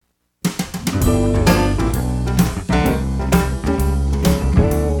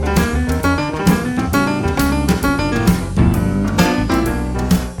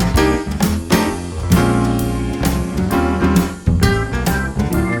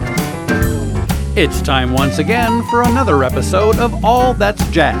It's time once again for another episode of All That's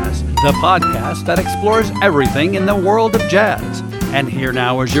Jazz, the podcast that explores everything in the world of jazz. And here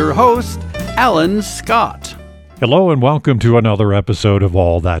now is your host, Alan Scott. Hello and welcome to another episode of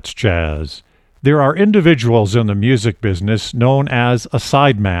All That's Jazz. There are individuals in the music business known as a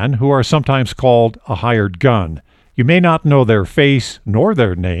sideman who are sometimes called a hired gun. You may not know their face nor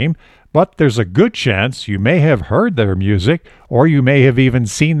their name, but there's a good chance you may have heard their music or you may have even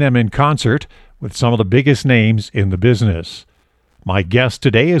seen them in concert with some of the biggest names in the business. My guest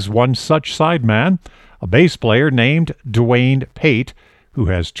today is one such sideman, a bass player named Duane Pate, who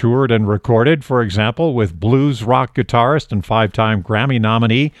has toured and recorded, for example, with blues rock guitarist and 5-time Grammy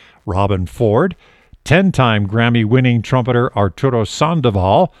nominee Robben Ford, 10-time Grammy-winning trumpeter Arturo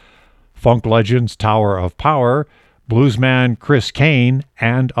Sandoval, funk legends Tower of Power, bluesman Chris Kane,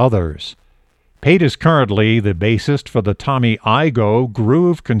 and others. Pate is currently the bassist for the Tommy Igoe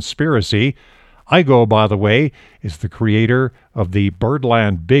Groove Conspiracy. Igoe, by the way, is the creator of the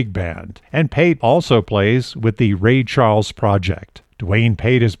Birdland Big Band, and Pate also plays with the Ray Charles Project. Duane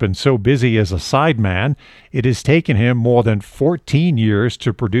Pate has been so busy as a sideman, it has taken him more than 14 years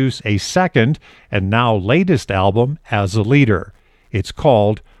to produce a second and now latest album as a leader. It's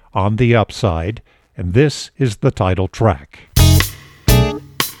called On the Upside, and this is the title track.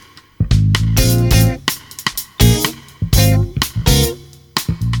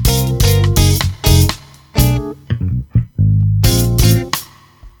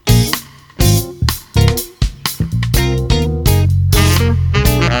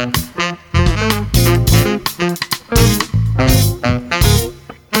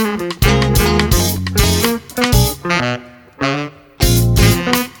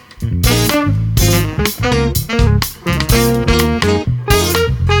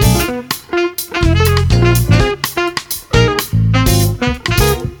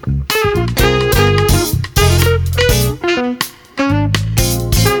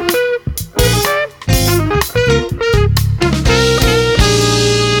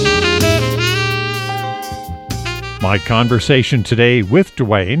 My conversation today with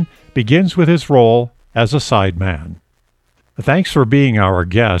Duane begins with his role as a sideman. Thanks for being our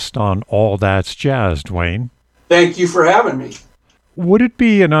guest on All That's Jazz, Duane. Thank you for having me. Would it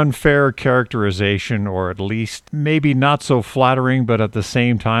be an unfair characterization, or at least maybe not so flattering, but at the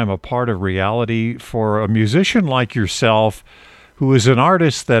same time a part of reality, for a musician like yourself, who is an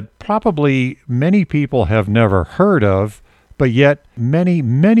artist that probably many people have never heard of, but yet many,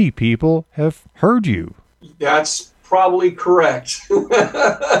 many people have heard you? That's probably correct.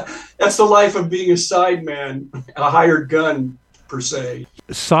 That's the life of being a sideman, a hired gun, per se.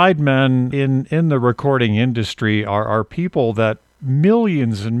 Sidemen in the recording industry are people that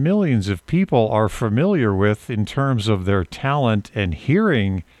millions and millions of people are familiar with in terms of their talent and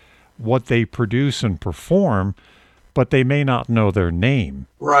hearing what they produce and perform, but they may not know their name.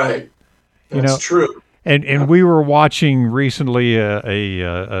 Right. That's true. And we were watching recently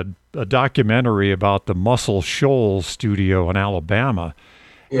a documentary about the Muscle Shoals studio in Alabama.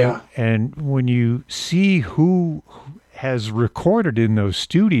 Yeah. And when you see who has recorded in those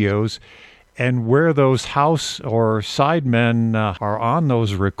studios and where those house or sidemen are on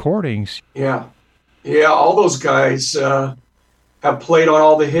those recordings. Yeah. Yeah, all those guys have played on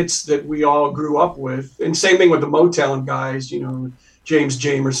all the hits that we all grew up with. And same thing with the Motown guys, James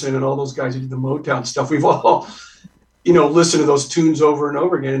Jamerson and all those guys who did the Motown stuff. We've all, listened to those tunes over and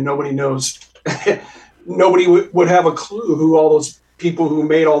over again, and nobody knows, nobody would have a clue who all those people who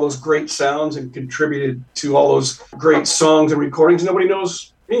made all those great sounds and contributed to all those great songs and recordings. Nobody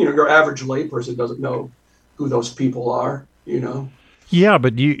knows, your average layperson doesn't know who those people are, Yeah,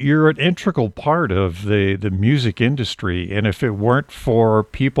 but you're an integral part of the music industry, and if it weren't for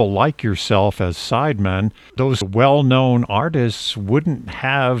people like yourself as sidemen, those well-known artists wouldn't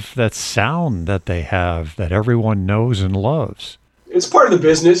have that sound that they have, that everyone knows and loves. It's part of the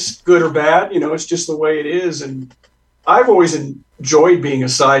business, good or bad, it's just the way it is, and I've always enjoyed being a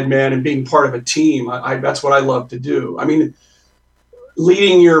sideman and being part of a team. That's what I love to do. I mean,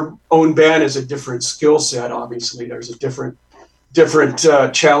 leading your own band is a different skill set, obviously. There's a different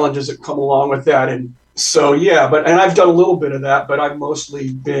challenges that come along with that. And so, and I've done a little bit of that, but I've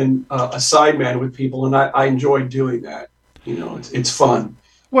mostly been a sideman with people, and I enjoy doing that. It's fun.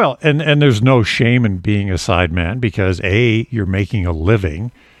 Well, and there's no shame in being a sideman because you're making a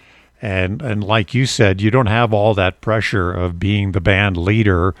living. And like you said, you don't have all that pressure of being the band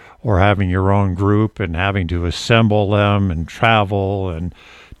leader or having your own group and having to assemble them and travel and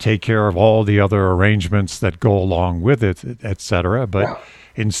take care of all the other arrangements that go along with it, etc. But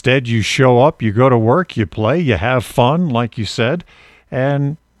instead, you show up, you go to work, you play, you have fun, like you said,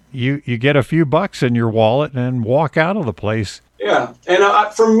 and you get a few bucks in your wallet and walk out of the place. Yeah.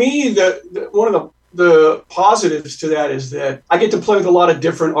 And for me, one of the positives to that is that I get to play with a lot of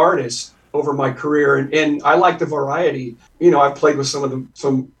different artists over my career. And I like the variety. I've played with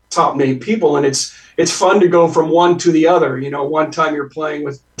some top name people, and it's fun to go from one to the other. One time you're playing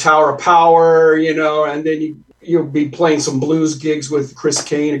with Tower of Power, and then you'll be playing some blues gigs with Chris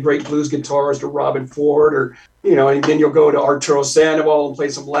Kane, a great blues guitarist, or Robin Ford, or, and then you'll go to Arturo Sandoval and play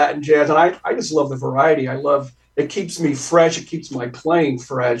some Latin jazz. And I just love the variety. It keeps me fresh. It keeps my playing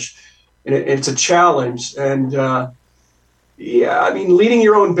fresh. And it's a challenge. And, leading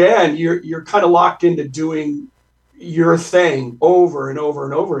your own band, you're kind of locked into doing your thing over and over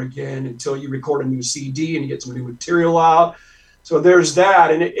and over again until you record a new CD and you get some new material out. So there's that.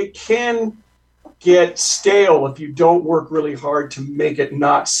 And it can get stale if you don't work really hard to make it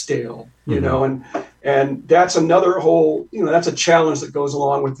not stale, and that's another whole, that's a challenge that goes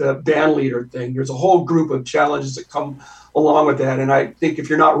along with the band leader thing. There's a whole group of challenges that come along with that. And I think if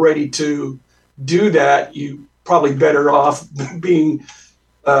you're not ready to do that, you probably better off being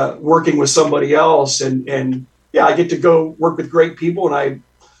working with somebody else. And I get to go work with great people, and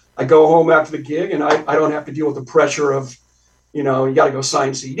I go home after the gig, and I don't have to deal with the pressure of, you got to go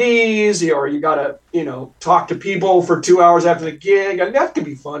sign CDs, or you got to, talk to people for 2 hours after the gig. And that can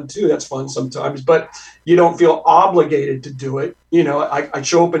be fun too. That's fun sometimes, but you don't feel obligated to do it. I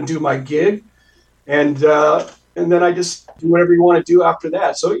show up and do my gig, and then I just do whatever you want to do after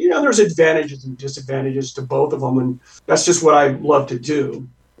that. So, there's advantages and disadvantages to both of them. And that's just what I love to do.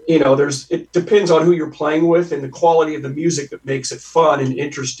 It depends on who you're playing with and the quality of the music that makes it fun and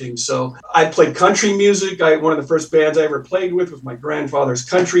interesting. So I played country music. One of the first bands I ever played with was my grandfather's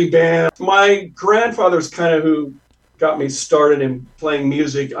country band. My grandfather's kind of who got me started in playing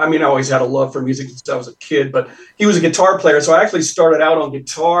music. I always had a love for music since I was a kid, but he was a guitar player. So I actually started out on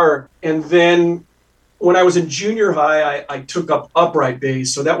guitar. And then when I was in junior high, I took up upright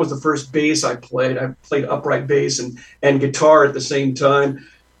bass. So that was the first bass I played. I played upright bass and guitar at the same time.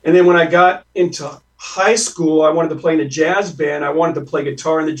 And then when I got into high school, I wanted to play in a jazz band. I wanted to play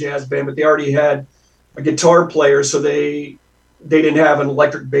guitar in the jazz band, but they already had a guitar player, so they didn't have an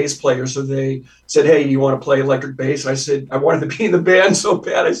electric bass player. So they said, "Hey, do you want to play electric bass?" And I said, I wanted to be in the band so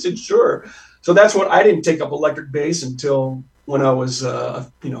bad. I said, "Sure." So that's when I didn't take up electric bass until when I was,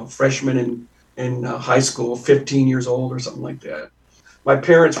 freshman in high school, 15 years old or something like that. My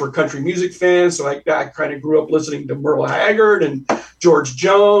parents were country music fans, so I kind of grew up listening to Merle Haggard and George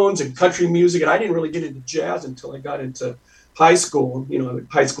Jones and country music, and I didn't really get into jazz until I got into high school,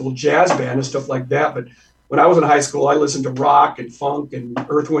 high school jazz band and stuff like that. But when I was in high school, I listened to rock and funk and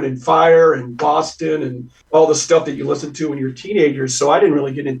Earth, Wind and Fire and Boston and all the stuff that you listen to when you're teenagers. So I didn't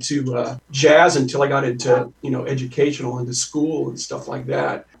really get into jazz until I got into, educational, into school and stuff like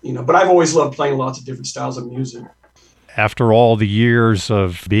that. But I've always loved playing lots of different styles of music. After all the years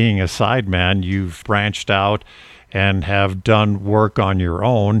of being a sideman, you've branched out and have done work on your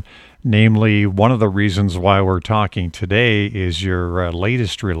own. Namely, one of the reasons why we're talking today is your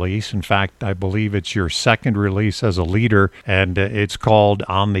latest release. In fact, I believe it's your second release as a leader, and it's called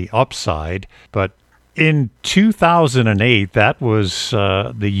On the Upside. But in 2008, that was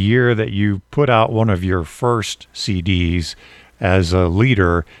the year that you put out one of your first CDs as a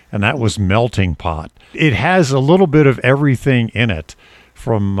leader, and that was Melting Pot. It has a little bit of everything in it,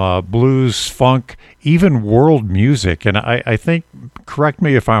 from blues, funk, even world music. And I think, correct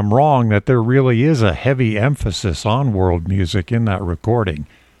me if I'm wrong, that there really is a heavy emphasis on world music in that recording.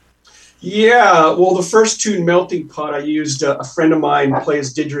 Yeah, well, the first tune, Melting Pot, I used a friend of mine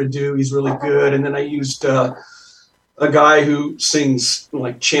plays didgeridoo. He's really good. And then I used a guy who sings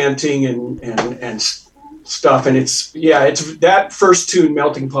like chanting and stuff. And it's that first tune,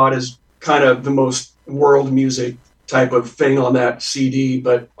 Melting Pot, is kind of the most world music type of thing on that CD.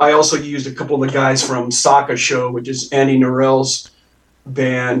 But I also used a couple of the guys from Saka Show, which is Andy Narell's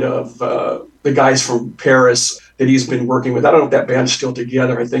band of the guys from Paris that he's been working with. I don't know if that band's still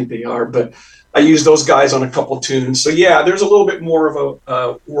together. I think they are, but I used those guys on a couple tunes. So yeah, there's a little bit more of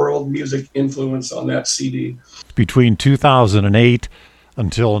a world music influence on that CD. Between 2008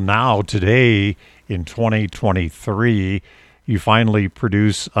 until now, today in 2023, you finally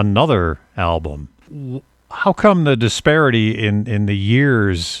produce another album. How come the disparity in the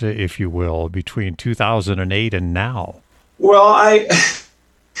years, if you will, between 2008 and now? Well, I guess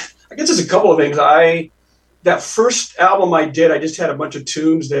there's a couple of things. That first album I did, I just had a bunch of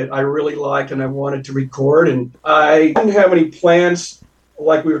tunes that I really liked and I wanted to record. And I didn't have any plans,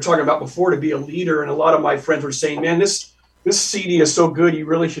 like we were talking about before, to be a leader. And a lot of my friends were saying, man, this CD is so good, you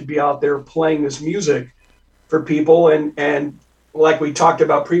really should be out there playing this music for people. And like we talked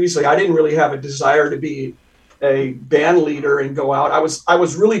about previously, I didn't really have a desire to be a band leader and go out. I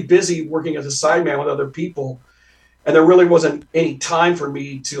was really busy working as a sideman with other people, and there really wasn't any time for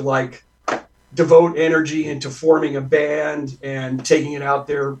me to like devote energy into forming a band and taking it out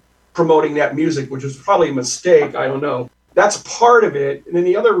there, promoting that music, which was probably a mistake. I don't know. That's part of it. And then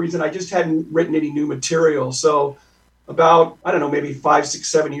the other reason, I just hadn't written any new material. So about, I don't know, maybe 5, 6,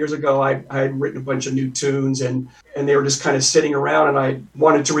 7 years ago, I had written a bunch of new tunes, and they were just kind of sitting around, and I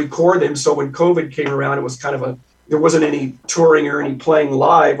wanted to record them. So when COVID came around, it was kind of there wasn't any touring or any playing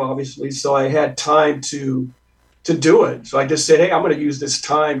live, obviously. So I had time to do it. So I just said, hey, I'm going to use this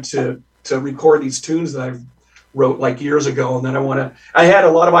time to record these tunes that I've wrote like years ago. And then I had a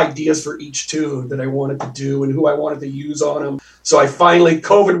lot of ideas for each tune that I wanted to do and who I wanted to use on them. So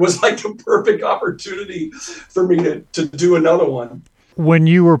COVID was like the perfect opportunity for me to do another one. When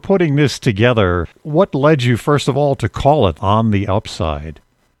you were putting this together, what led you, first of all, to call it On the Upside?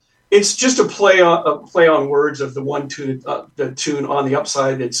 It's just a play on words of the one tune, the tune On the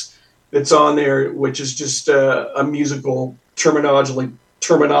Upside that's on there, which is just a musical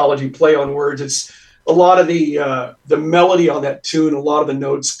terminology play on words. It's a lot of the melody on that tune. A lot of the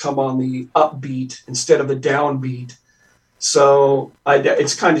notes come on the upbeat instead of the downbeat. So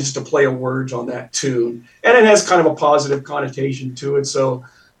it's kind of just a play of words on that tune, and it has kind of a positive connotation to it. So,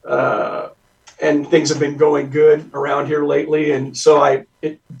 and things have been going good around here lately, and so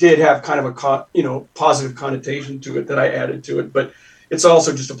it did have kind of a positive connotation to it that I added to it. But it's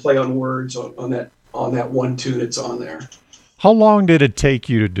also just a play on words on that one tune that's on there. How long did it take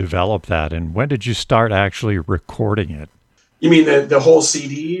you to develop that, and when did you start actually recording it? You mean the whole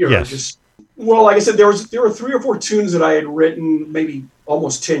CD, or yes. Just? Well, like I said, there were 3 or 4 tunes that I had written maybe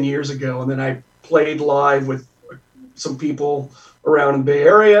almost 10 years ago, and then I played live with some people around in the Bay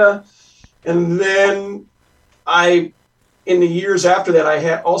Area, and then in the years after that,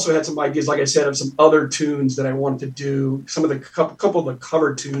 I also had some ideas, like I said, of some other tunes that I wanted to do. Some of the couple of the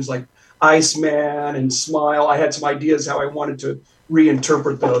cover tunes, like Iceman and Smile. I had some ideas how I wanted to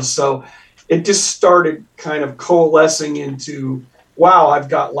reinterpret those. So it just started kind of coalescing into, wow, I've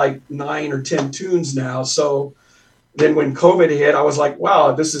got like 9 or 10 tunes now. So then when COVID hit, I was like,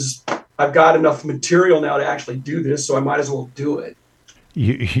 wow, I've got enough material now to actually do this, so I might as well do it.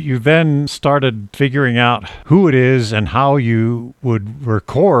 You then started figuring out who it is and how you would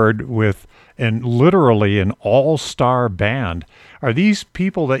record with literally an all-star band. Are these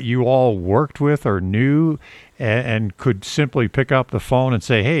people that you all worked with or knew and could simply pick up the phone and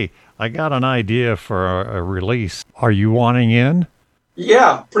say, hey, I got an idea for a release. Are you wanting in?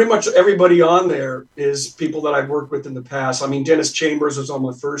 Yeah, pretty much everybody on there is people that I've worked with in the past. I mean, Dennis Chambers was on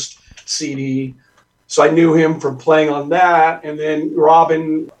my first CD, so I knew him from playing on that. And then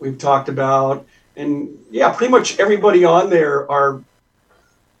Robin, we've talked about. And yeah, pretty much everybody on there are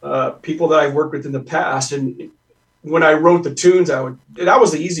people that I've worked with in the past. And when I wrote the tunes, that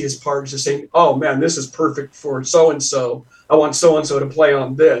was the easiest part, is just saying, oh man, this is perfect for so-and-so. I want so-and-so to play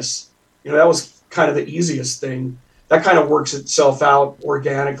on this. That was kind of the easiest thing. That kind of works itself out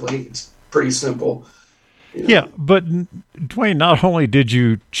organically. It's pretty simple. Yeah, but Dwayne, not only did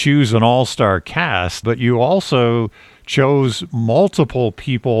you choose an all-star cast, but you also chose multiple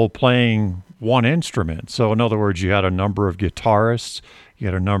people playing one instrument. So in other words, you had a number of guitarists, you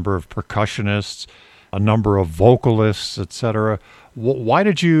had a number of percussionists, a number of vocalists, etc. Why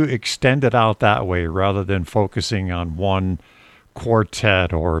did you extend it out that way rather than focusing on one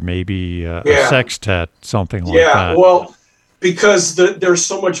quartet or maybe a sextet, something like that? Yeah, well, because there's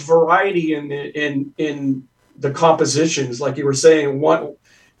so much variety in the compositions, like you were saying.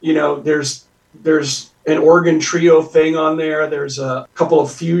 There's an organ trio thing on there. There's a couple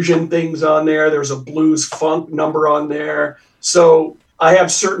of fusion things on there. There's a blues funk number on there. So I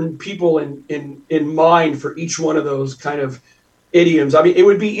have certain people in mind for each one of those kind of idioms. I mean, it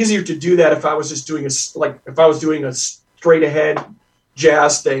would be easier to do that if I was just doing a straight ahead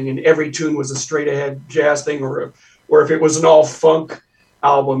jazz thing, and every tune was a straight ahead jazz thing, or if it was an all funk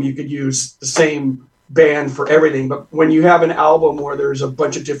album, you could use the same band for everything. But when you have an album where there's a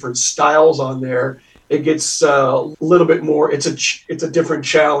bunch of different styles on there, it gets a little bit more. It's a different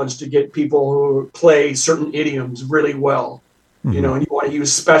challenge to get people who play certain idioms really well. Mm-hmm. And you want to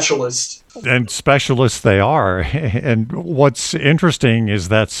use specialists And specialists they are. And what's interesting is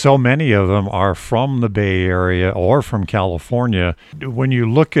that so many of them are from the Bay Area or from California. When you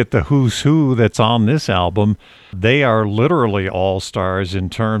look at the who's who that's on this album, they are literally all-stars in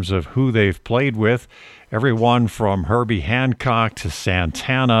terms of who they've played with. Everyone from Herbie Hancock to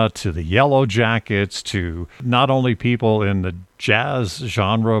Santana to the Yellow Jackets to not only people in the jazz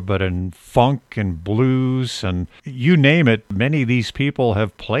genre, but in funk and blues and you name it. Many of these people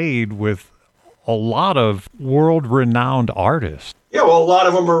have played with a lot of world-renowned artists. Yeah, well, a lot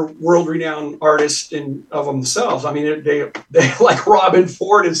of them are world-renowned artists of themselves. I mean, they like Robben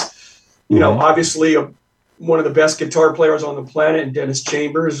Ford is, obviously one of the best guitar players on the planet, and Dennis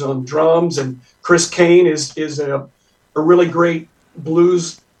Chambers on drums, and Chris Kane is a really great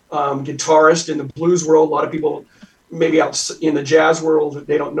blues guitarist in the blues world. A lot of people maybe out in the jazz world,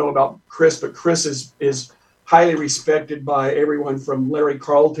 they don't know about Chris, but Chris is highly respected by everyone from Larry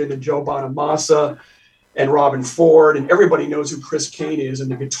Carlton to Joe Bonamassa and Robben Ford, and everybody knows who Chris Kane is in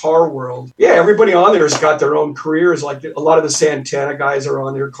the guitar world. Yeah, everybody on there has got their own careers. Like a lot of the Santana guys are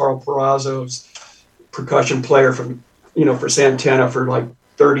on there. Carl Perazzo's percussion player for Santana for like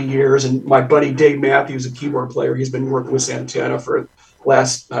 30 years. And my buddy Dave Matthews, a keyboard player, he's been working with Santana for the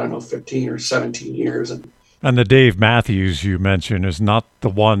last, 15 or 17 years. And the Dave Matthews you mentioned is not the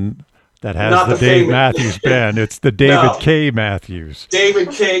one that has the Dave Matthews Band. It's the David K. Matthews.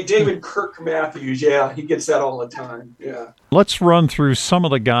 David Kirk Matthews. Yeah, he gets that all the time. Yeah. Let's run through some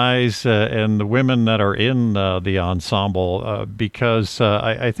of the guys and the women that are in the ensemble because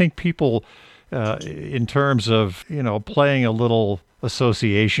I think people, in terms of, playing a little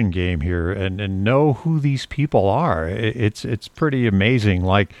association game here and know who these people are. It's pretty amazing.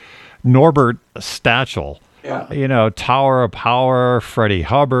 Like Norbert Stachel. Yeah. Tower of Power, Freddie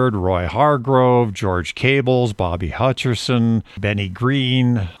Hubbard, Roy Hargrove, George Cables, Bobby Hutcherson, Benny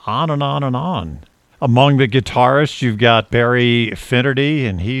Green, on and on and on. Among the guitarists, you've got Barry Finnerty,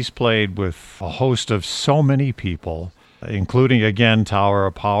 and he's played with a host of so many people, including, again, Tower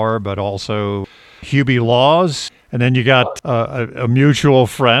of Power, but also Hubie Laws. And then you got a mutual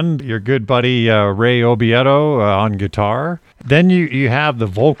friend, your good buddy Ray Obiedo on guitar. Then you have the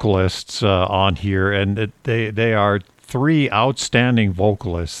vocalists on here, and they are three outstanding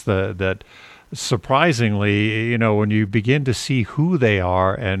vocalists that surprisingly, when you begin to see who they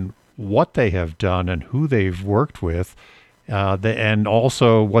are and what they have done and who they've worked with, and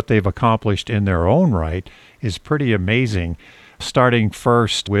also what they've accomplished in their own right is pretty amazing. Starting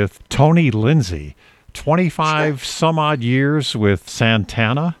first with Tony Lindsay. 25 some odd years with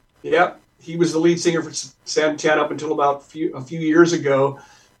Santana. Yep. He was the lead singer for Santana up until about a few years ago.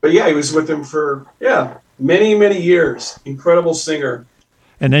 But yeah, he was with them for, many, many years. Incredible singer.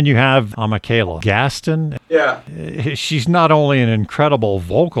 And then you have Michaela Gaston. Yeah. She's not only an incredible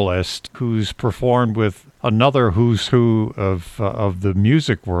vocalist who's performed with another who's who of the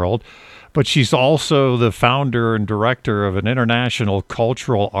music world, but she's also the founder and director of an international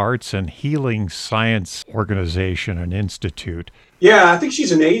cultural arts and healing science organization and institute. Yeah, I think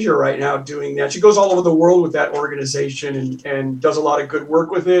she's in Asia right now doing that. She goes all over the world with that organization and does a lot of good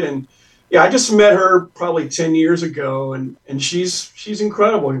work with it. And yeah, I just met her probably 10 years ago, and she's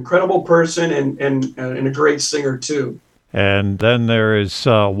incredible person and a great singer too. And then there is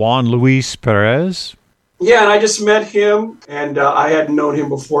Juan Luis Perez. Yeah, and I just met him, and I hadn't known him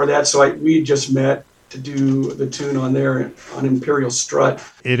before that, so we just met to do the tune on there on Imperial Strut.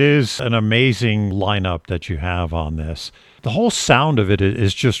 It is an amazing lineup that you have on this. The whole sound of it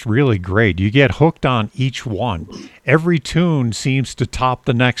is just really great. You get hooked on each one. Every tune seems to top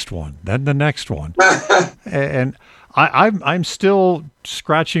the next one, then the next one. And I'm still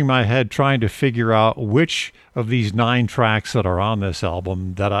scratching my head trying to figure out which of these 9 tracks that are on this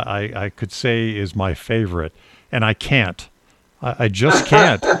album that I could say is my favorite. And I can't. I just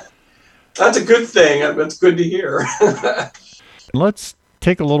can't. That's a good thing. That's good to hear. Let's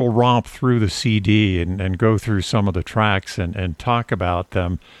take a little romp through the CD and go through some of the tracks and talk about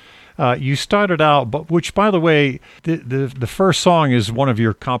them. You started out, which, by the way, the first song is one of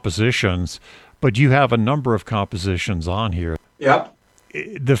your compositions, but you have a number of compositions on here. Yep.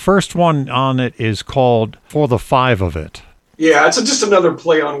 The first one on it is called For the Five of It. Yeah, it's just another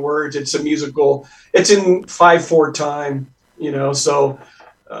play on words. It's a musical. It's in 5/4 time, so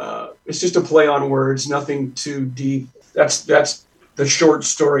it's just a play on words, nothing too deep. That's the short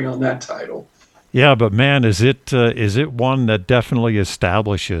story on that title. Yeah, but man, is it one that definitely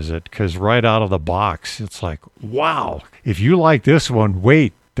establishes it? Because right out of the box, it's like, wow, if you like this one,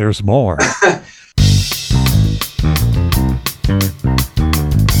 wait, there's more.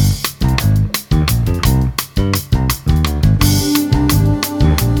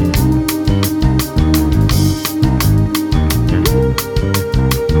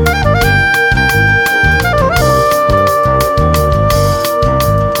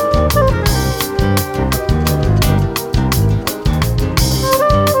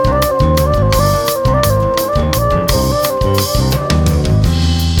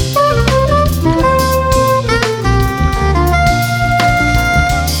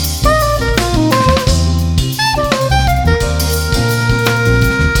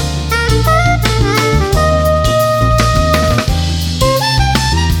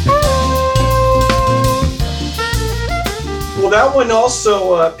 that one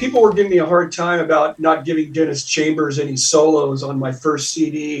also, people were giving me a hard time about not giving Dennis Chambers any solos on my first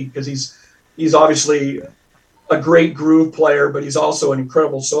CD because he's obviously a great groove player, but he's also an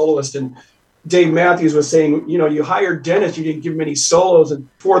incredible soloist. And Dave Matthews was saying, you hired Dennis, you didn't give him any solos, and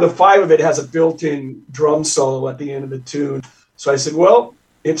 4 of the 5 of it has a built-in drum solo at the end of the tune. So I said, well,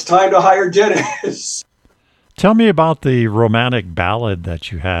 it's time to hire Dennis. Tell me about the romantic ballad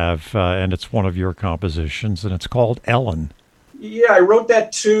that you have, and it's one of your compositions, and it's called Ellen. Yeah, I wrote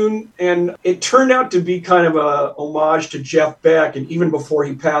that tune, and it turned out to be kind of a homage to Jeff Beck. And even before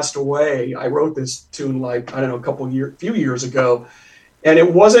he passed away, I wrote this tune few years ago. And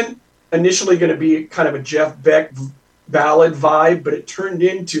it wasn't initially going to be kind of a Jeff Beck ballad vibe, but it turned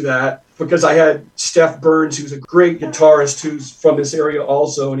into that because I had Steph Burns, who's a great guitarist, who's from this area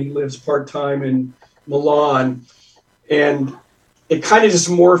also, and he lives part-time in Milan. And it kind of just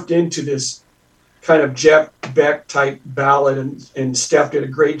morphed into this kind of Jeff Beck type ballad, and Steph did a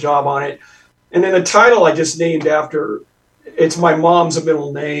great job on it. And then the title I just named after, it's my mom's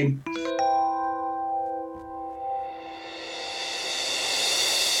middle name.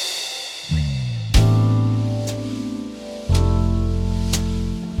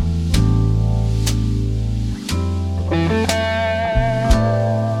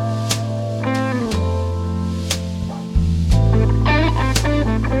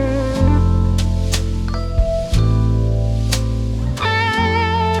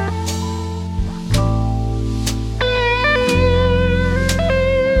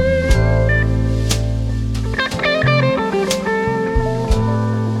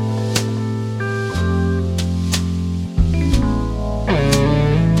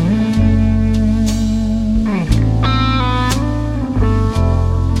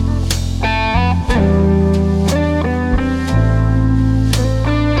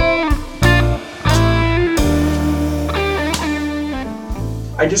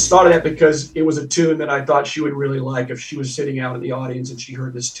 I just thought of that because it was a tune that I thought she would really like. If she was sitting out in the audience and she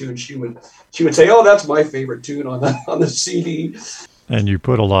heard this tune, she would say, "Oh, that's my favorite tune on the CD." And you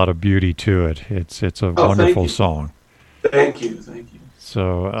put a lot of beauty to it. It's a wonderful song. Thank you.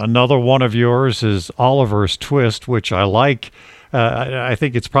 So another one of yours is Oliver's Twist, which I like. I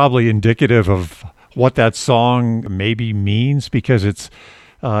think it's probably indicative of what that song maybe means because it's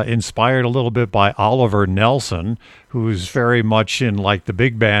inspired a little bit by Oliver Nelson, who's very much in like the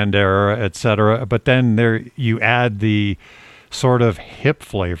big band era, etc. But then there you add the sort of hip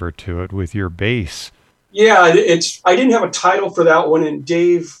flavor to it with your bass. Yeah, I didn't have a title for that one, and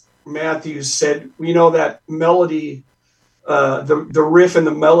Dave Matthews said, that melody, the riff and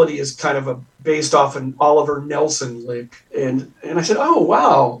the melody is kind of based off an Oliver Nelson lick, and I said, oh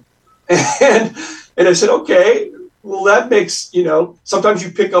wow, and I said, okay. Well, that makes, sometimes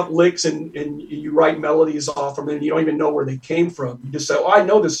you pick up licks and you write melodies off them and you don't even know where they came from. You just say, oh, I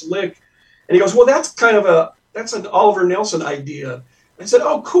know this lick. And he goes, well, that's an Oliver Nelson idea. I said,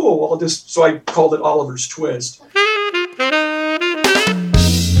 oh, cool. Well, so I called it Oliver's Twist.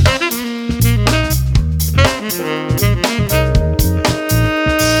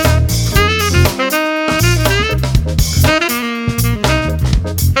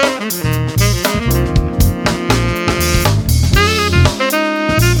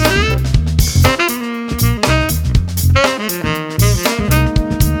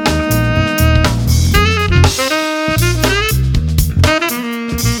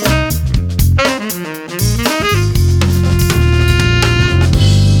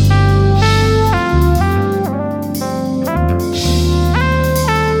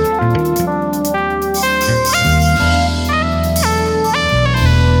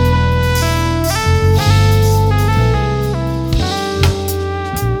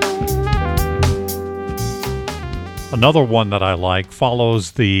 Another one that I like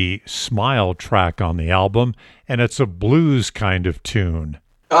follows the Smile track on the album, and it's a blues kind of tune.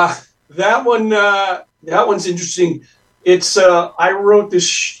 That one's interesting. It's I wrote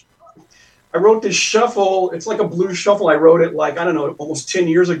this shuffle. It's like a blues shuffle. I wrote it almost 10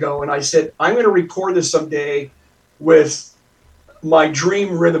 years ago, and I said I'm going to record this someday with my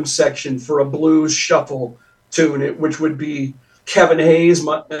dream rhythm section for a blues shuffle tune, which would be Kevin Hayes,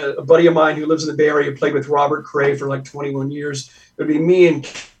 a buddy of mine who lives in the Bay Area, played with Robert Cray for 21 years. It would be me and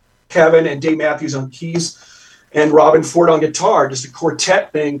Kevin and Dave Matthews on keys and Robin Ford on guitar, just a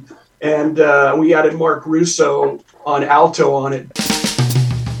quartet thing. And we added Mark Russo on alto on it.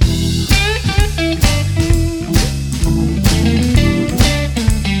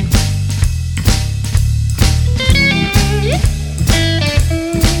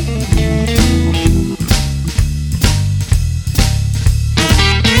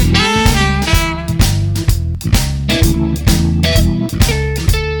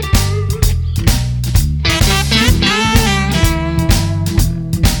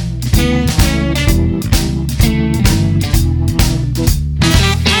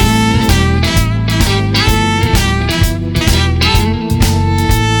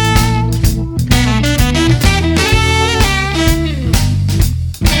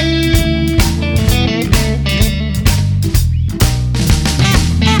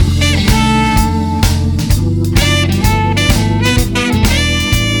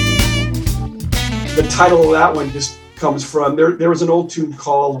 title of that one just comes from, there was an old tune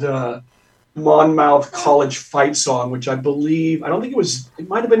called Monmouth College Fight Song, which I don't think it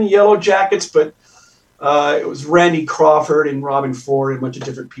might have been Yellow Jackets, but it was Randy Crawford and Robin Ford and a bunch of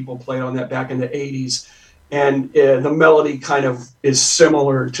different people played on that back in the 80s. And the melody kind of is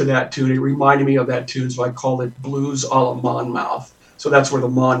similar to that tune. It reminded me of that tune, so I called it Blues a la Monmouth. So that's where the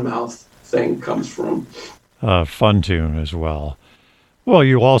Monmouth thing comes from. Fun tune as well. Well,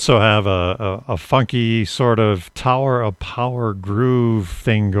 you also have a funky sort of Tower of Power groove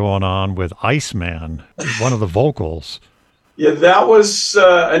thing going on with Iceman, one of the vocals. Yeah, that was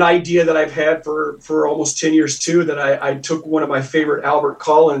an idea that I've had for almost 10 years too, that I took one of my favorite Albert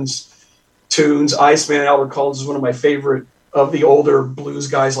Collins tunes. Iceman, Albert Collins is one of my favorite of the older blues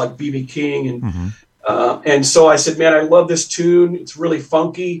guys like B.B. King. And so I said, man, I love this tune. It's really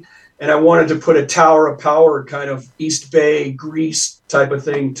funky. And I wanted to put a Tower of Power kind of East Bay, Grease type of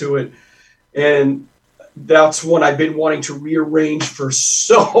thing to it. And that's one I've been wanting to rearrange for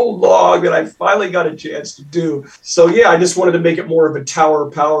so long that I finally got a chance to do. So yeah, I just wanted to make it more of a Tower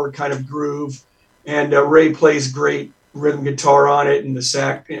of Power kind of groove. And Ray plays great rhythm guitar on it, and the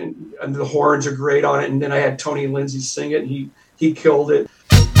sax and the horns are great on it. And then I had Tony Lindsay sing it, and he killed it.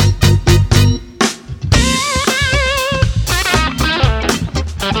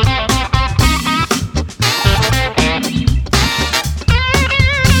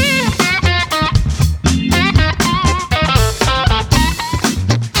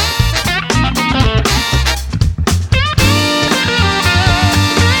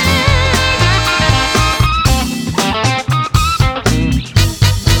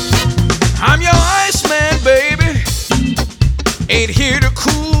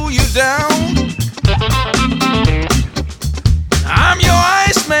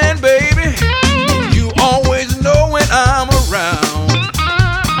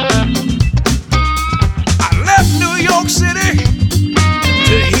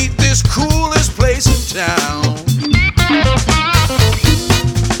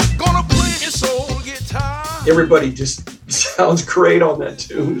 Everybody just sounds great on that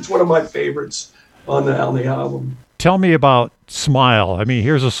tune. It's one of my favorites on the album. Tell me about Smile. I mean,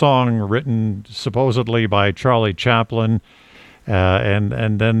 here's a song written supposedly by Charlie Chaplin,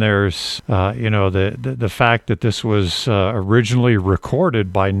 and then there's the fact that this was originally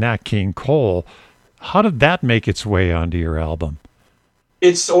recorded by Nat King Cole. How did that make its way onto your album?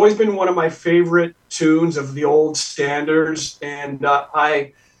 It's always been one of my favorite tunes of the old standards, and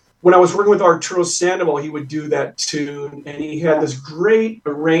when I was working with Arturo Sandoval, he would do that tune, and he had this great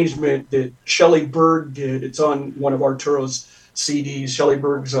arrangement that Shelley Berg did. It's on one of Arturo's CDs. Shelley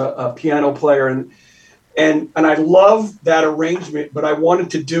Berg's a piano player, and I love that arrangement, but I wanted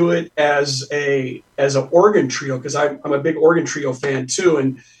to do it as an organ trio, because I'm a big organ trio fan too,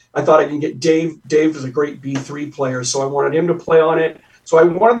 and I thought I can get Dave. Dave is a great B3 player, so I wanted him to play on it. So I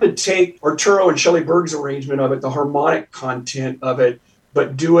wanted to take Arturo and Shelley Berg's arrangement of it, the harmonic content of it,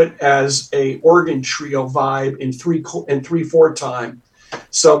 but do it as a organ trio vibe in 3/4 time.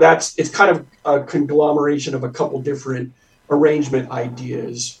 So it's kind of a conglomeration of a couple different arrangement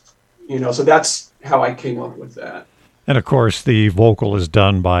ideas, so that's how I came up with that. And of course, the vocal is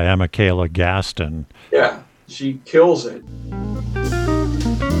done by Michaela Gaston. Yeah, she kills it.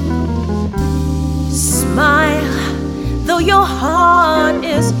 Smile, though your heart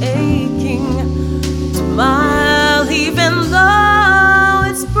is aching. Smile, even though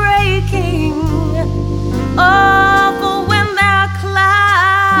it's breaking. Oh, for when there are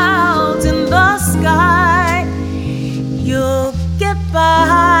clouds in the sky, you'll get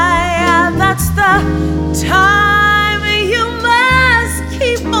by. That's the time you must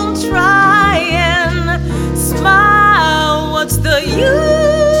keep on trying. Smile, what's the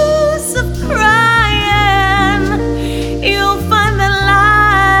use of crying? You'll find that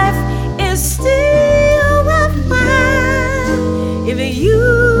life is still worthwhile if you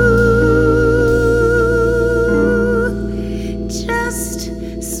just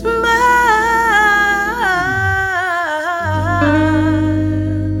smile.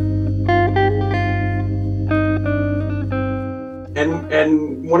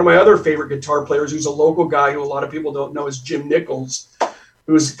 And one of my other favorite guitar players, who's a local guy who a lot of people don't know, is Jim Nichols,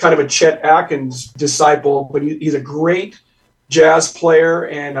 who's kind of a Chet Atkins disciple, but he's a great jazz player,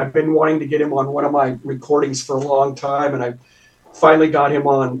 and I've been wanting to get him on one of my recordings for a long time, and I finally got him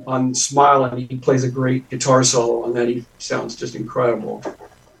on Smile, and he plays a great guitar solo on that. He sounds just incredible.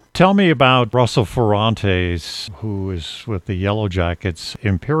 Tell me about Russell Ferrante's, who is with the Yellow Jackets,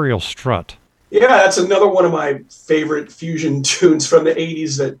 Imperial Strut. Yeah, that's another one of my favorite fusion tunes from the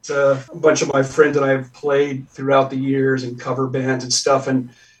 80s that a bunch of my friends and I have played throughout the years in cover bands and stuff.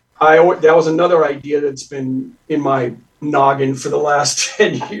 And that was another idea that's been in my noggin for the last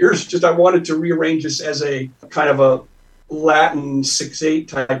 10 years. Just I wanted to rearrange this as a kind of a Latin 6/8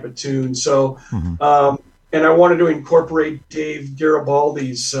 type of tune. So, and I wanted to incorporate Dave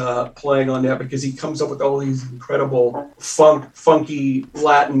Garibaldi's playing on that, because he comes up with all these incredible funky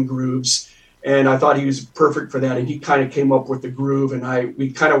Latin grooves. And I thought he was perfect for that. And he kind of came up with the groove, and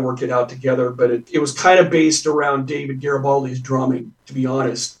we kind of worked it out together. But it was kind of based around David Garibaldi's drumming, to be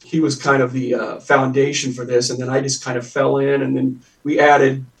honest. He was kind of the foundation for this. And then I just kind of fell in, and then we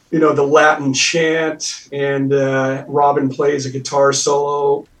added, the Latin chant, and Robin plays a guitar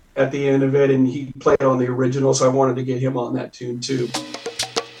solo at the end of it, and he played on the original. So I wanted to get him on that tune too.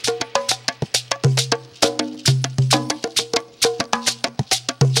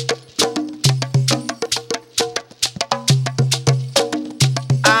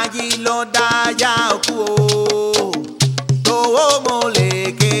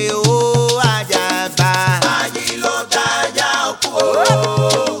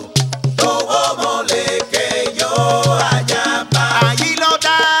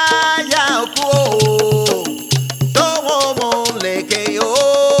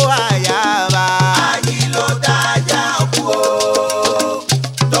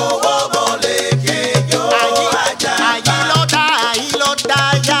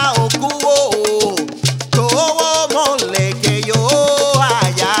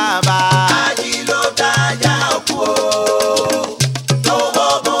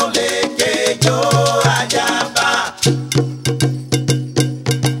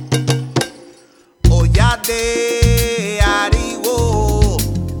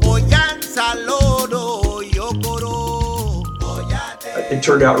 It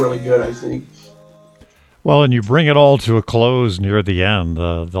turned out really good, I think. Well, and you bring it all to a close near the end.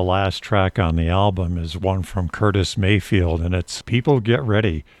 The last track on the album is one from Curtis Mayfield, and it's People Get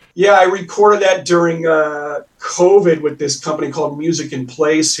Ready. Yeah, I recorded that during COVID with this company called Music in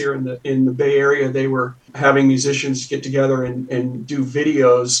Place here in the Bay Area. They were having musicians get together and do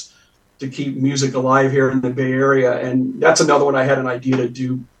videos to keep music alive here in the Bay Area. And that's another one I had an idea to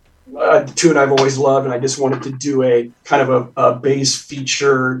do. A tune I've always loved, and I just wanted to do a kind of a bass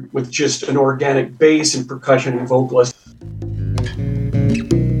feature with just an organic bass and percussion and vocalist.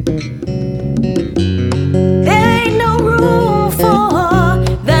 There ain't no room for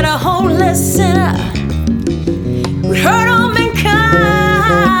that a homeless sinner would hurt all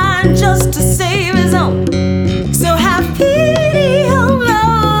mankind just to save his own. So have pity on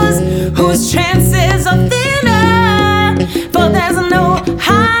those whose chances are thinner, for there's no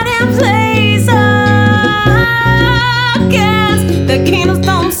hiding place against the kingdom's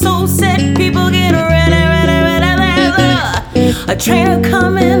thumb. So set people get ready. A train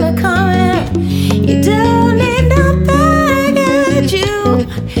a-coming. You don't need no baggage, you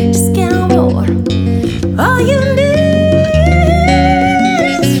just get on board. All you need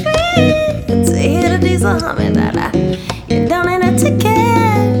is free to hit a diesel humming. You don't need a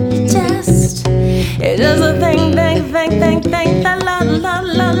ticket, it's just a thing, la la la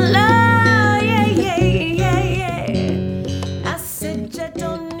la la, yeah. I said you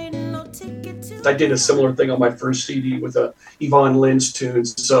don't need no ticket to. I did a similar thing on my first CD with Yvonne Lynch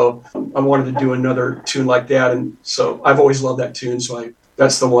tunes, so I wanted to do another tune like that, and so I've always loved that tune, so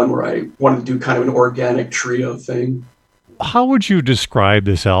that's the one where I wanted to do kind of an organic trio thing. How would you describe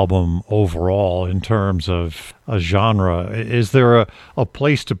this album overall in terms of a genre? Is there a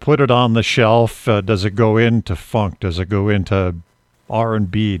place to put it on the shelf? Does it go into funk? Does it go into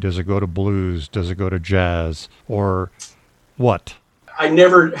R&B? Does it go to blues? Does it go to jazz? Or what? I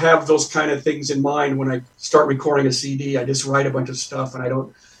never have those kind of things in mind when I start recording a CD. I just write a bunch of stuff, and I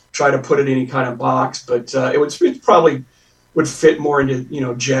don't try to put it in any kind of box. But it probably would fit more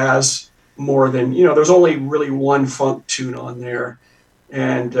into jazz more than there's only really one funk tune on there,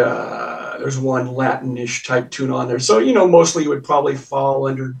 and there's one Latinish type tune on there. So mostly it would probably fall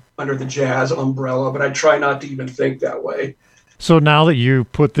under the jazz umbrella. But I try not to even think that way. So now that you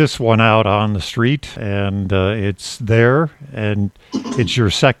put this one out on the street and it's there and it's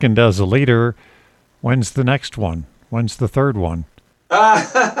your second as a leader, when's the next one? When's the third one?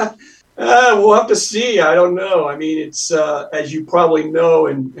 We'll have to see. I don't know. I mean, it's as you probably know,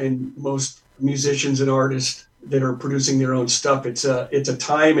 and most musicians and artists that are producing their own stuff, it's a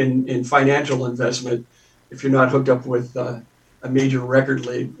time and financial investment if you're not hooked up with a major record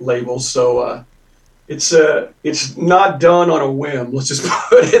label. So it's not done on a whim. Let's just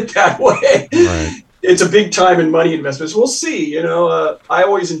put it that way. Right. It's a big time and money investment. So we'll see. I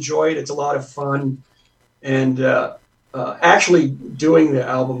always enjoy it. It's a lot of fun, and actually doing the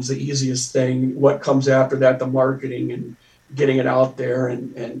album's the easiest thing. What comes after that, the marketing and getting it out there,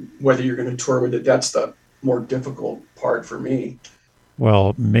 and whether you're going to tour with it, that's the more difficult part for me.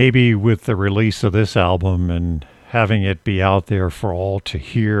 Well, maybe with the release of this album and having it be out there for all to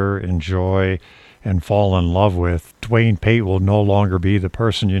hear, enjoy, and fall in love with, Duane Pate will no longer be the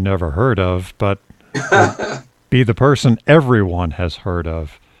person you never heard of, but will be the person everyone has heard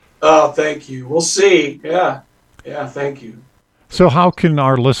of. Oh, thank you. We'll see. Yeah, thank you. So how can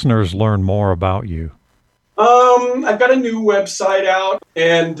our listeners learn more about you? I've got a new website out,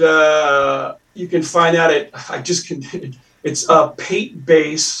 and you can find out at, it's Pate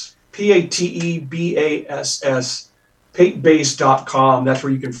Bass, PATEBASS, PateBass.com. That's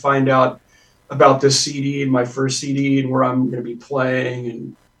where you can find out about this CD and my first CD and where I'm going to be playing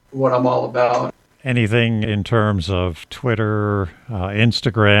and what I'm all about. Anything in terms of Twitter,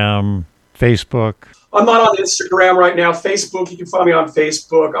 Instagram, Facebook? I'm not on Instagram right now. Facebook, you can find me on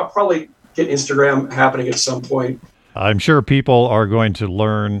Facebook. I'll probably get Instagram happening at some point. I'm sure people are going to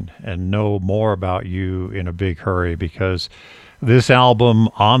learn and know more about you in a big hurry, because this album,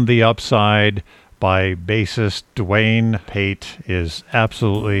 On the Upside, by bassist Duane Pate, is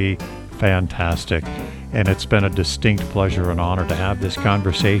absolutely fantastic. And it's been a distinct pleasure and honor to have this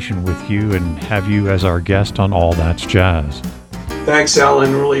conversation with you and have you as our guest on All That's Jazz. Thanks,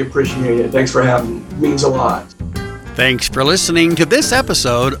 Alan. Really appreciate it. Thanks for having me. It means a lot. Thanks for listening to this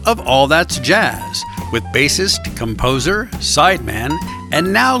episode of All That's Jazz with bassist, composer, sideman,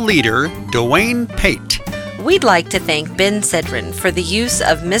 and now leader Duane Pate. We'd like to thank Ben Cedron for the use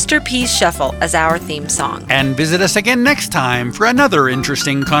of Mr. P's Shuffle as our theme song. And visit us again next time for another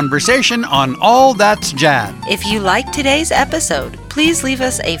interesting conversation on All That's Jazz. If you liked today's episode, please leave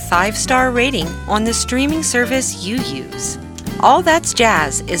us a 5-star rating on the streaming service you use. All That's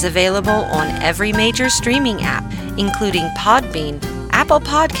Jazz is available on every major streaming app, including Podbean, Apple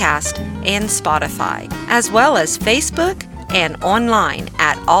Podcast, and Spotify, as well as Facebook and online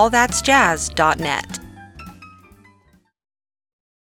at allthat'sjazz.net.